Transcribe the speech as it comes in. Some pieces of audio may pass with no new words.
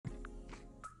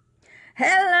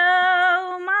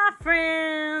Hello, my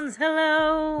friends.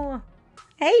 Hello.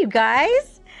 Hey, you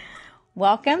guys.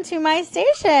 Welcome to my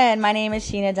station. My name is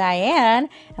Sheena Diane,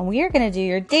 and we are going to do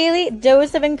your daily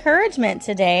dose of encouragement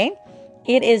today.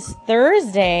 It is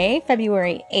Thursday,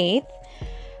 February 8th.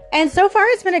 And so far,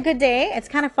 it's been a good day. It's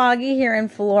kind of foggy here in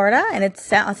Florida, and it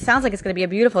sounds like it's going to be a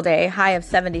beautiful day, high of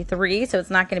 73, so it's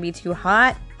not going to be too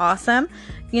hot. Awesome.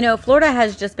 You know, Florida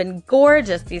has just been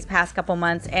gorgeous these past couple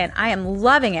months, and I am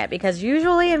loving it because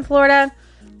usually in Florida,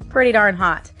 pretty darn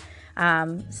hot.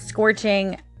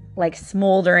 Scorching, like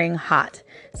smoldering hot.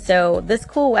 So this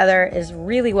cool weather is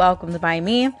really welcomed by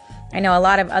me. I know a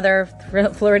lot of other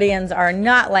Floridians are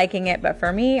not liking it, but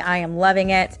for me, I am loving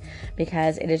it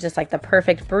because it is just like the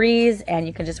perfect breeze, and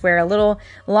you can just wear a little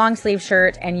long sleeve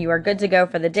shirt and you are good to go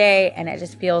for the day, and it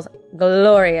just feels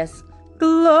glorious.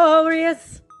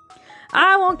 Glorious.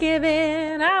 I won't give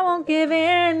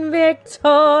in,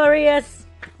 victorious.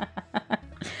 I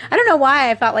don't know why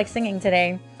I felt like singing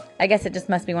today. I guess it just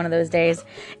must be one of those days.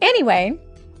 Anyway,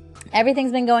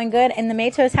 everything's been going good in the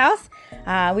Matos house.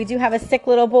 We do have a sick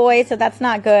little boy, so that's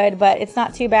not good, but it's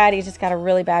not too bad. He's just got a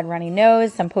really bad runny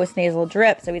nose, some postnasal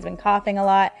drip, so he's been coughing a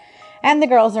lot. And the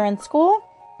girls are in school,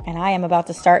 and I am about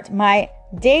to start my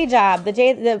day job,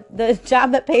 the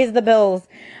job that pays the bills.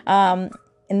 And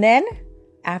then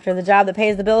after the job that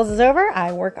pays the bills is over,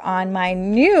 I work on my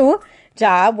new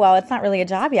job. Well, it's not really a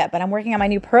job yet, but I'm working on my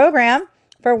new program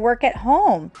for work at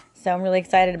home. So I'm really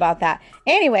excited about that.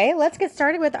 Anyway, let's get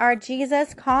started with our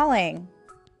Jesus calling.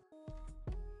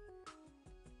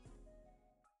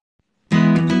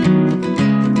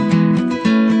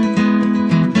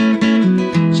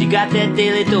 She got that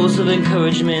daily dose of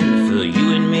encouragement for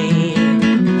you and me.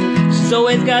 She's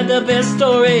always got the best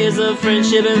stories of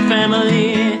friendship and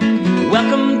family.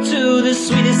 Welcome to the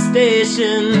sweetest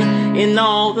station in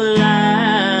all the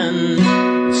land,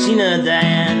 Sheena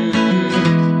Diane.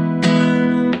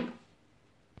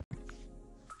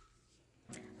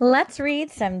 Let's read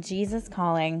some Jesus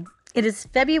calling. It is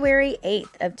February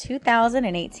 8th of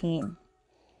 2018.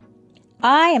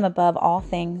 I am above all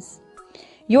things.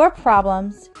 Your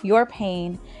problems, your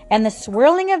pain, and the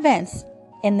swirling events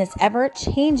in this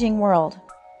ever-changing world.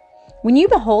 When you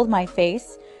behold my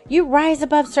face, you rise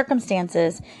above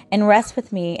circumstances and rest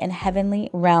with me in heavenly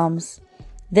realms.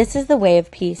 This is the way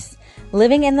of peace,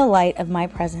 living in the light of my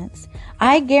presence.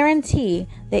 I guarantee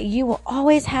that you will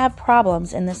always have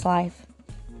problems in this life,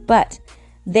 but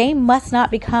they must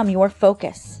not become your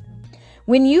focus.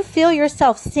 When you feel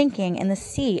yourself sinking in the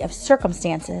sea of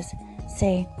circumstances,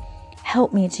 say,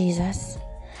 "Help me, Jesus,"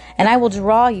 and I will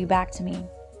draw you back to me.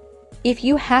 If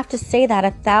you have to say that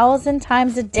 1,000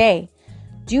 times a day,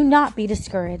 do not be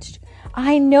discouraged.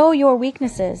 I know your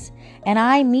weaknesses, and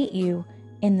I meet you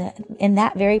in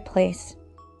that very place.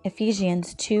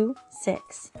 Ephesians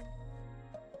 2:6.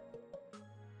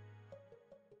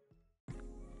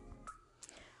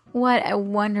 What a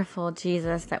wonderful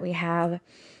Jesus that we have.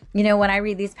 You know, when I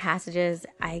read these passages,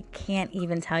 I can't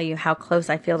even tell you how close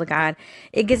I feel to God.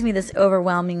 It gives me this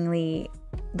overwhelming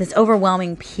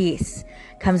peace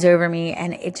comes over me,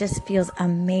 and it just feels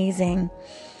amazing,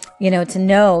 you know, to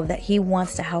know that He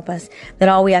wants to help us, that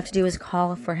all we have to do is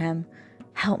call for Him.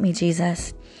 Help me,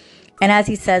 Jesus. And as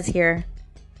He says here,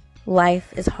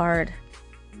 life is hard.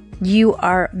 You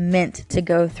are meant to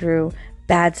go through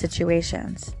bad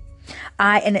situations.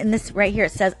 And in this right here,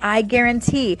 it says, I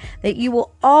guarantee that you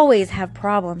will always have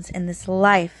problems in this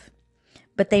life,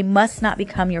 but they must not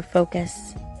become your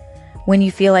focus. When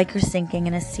you feel like you're sinking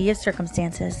in a sea of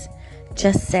circumstances,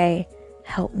 just say,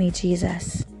 "Help me,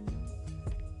 Jesus."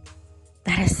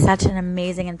 That is such an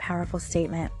amazing and powerful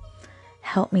statement.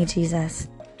 Help me, Jesus.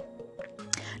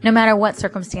 No matter what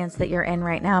circumstance that you're in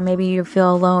right now, maybe you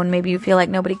feel alone, maybe you feel like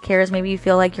nobody cares, maybe you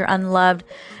feel like you're unloved,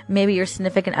 maybe your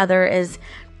significant other is,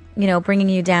 you know, bringing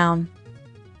you down.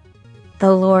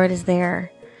 The Lord is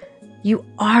there. You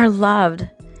are loved,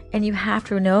 and you have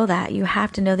to know that. You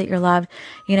have to know that you're loved.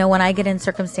 You know, when I get in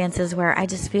circumstances where I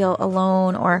just feel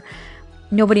alone or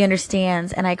nobody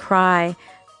understands and I cry,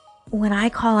 when I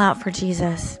call out for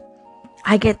Jesus,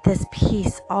 I get this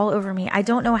peace all over me. I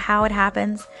don't know how it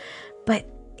happens, but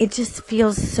it just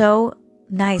feels so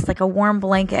nice, like a warm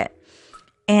blanket.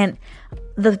 And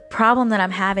the problem that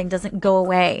I'm having doesn't go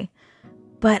away,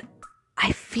 but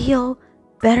I feel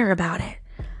better about it.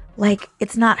 Like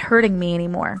it's not hurting me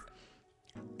anymore.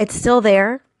 It's still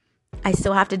there. I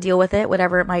still have to deal with it,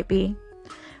 whatever it might be.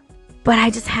 But I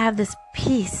just have this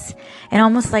peace and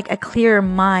almost like a clearer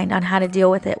mind on how to deal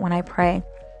with it when I pray.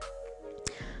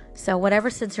 So whatever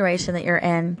situation that you're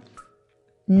in,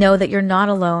 know that you're not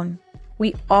alone.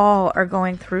 We all are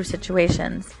going through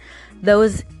situations.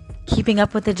 Those keeping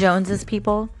up with the Joneses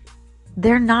people,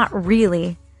 they're not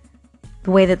really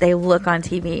the way that they look on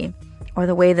TV or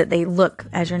the way that they look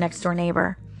as your next door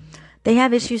neighbor. They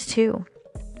have issues too.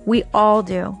 We all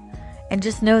do. And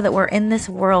just know that we're in this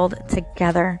world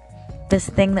together, this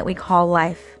thing that we call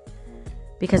life.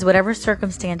 Because whatever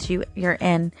circumstance you're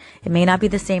in, it may not be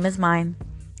the same as mine,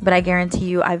 but I guarantee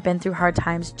you I've been through hard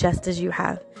times just as you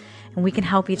have. And we can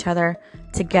help each other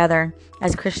together.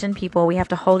 As Christian people, we have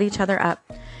to hold each other up.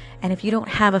 And if you don't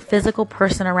have a physical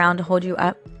person around to hold you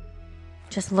up,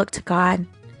 just look to God.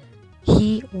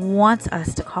 He wants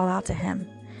us to call out to him.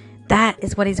 That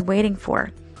is what he's waiting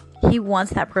for. He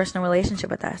wants that personal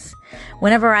relationship with us.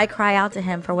 Whenever I cry out to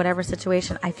him for whatever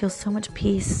situation, I feel so much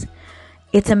peace.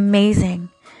 It's amazing.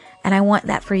 And I want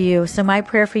that for you. So my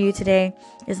prayer for you today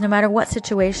is no matter what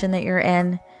situation that you're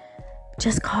in,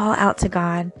 just call out to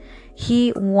God.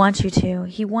 He wants you to.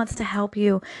 He wants to help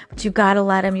you, but you got to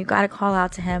let him. You got to call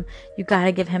out to him. You got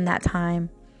to give him that time.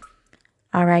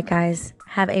 All right, guys.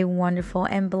 Have a wonderful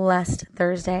and blessed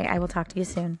Thursday. I will talk to you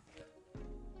soon.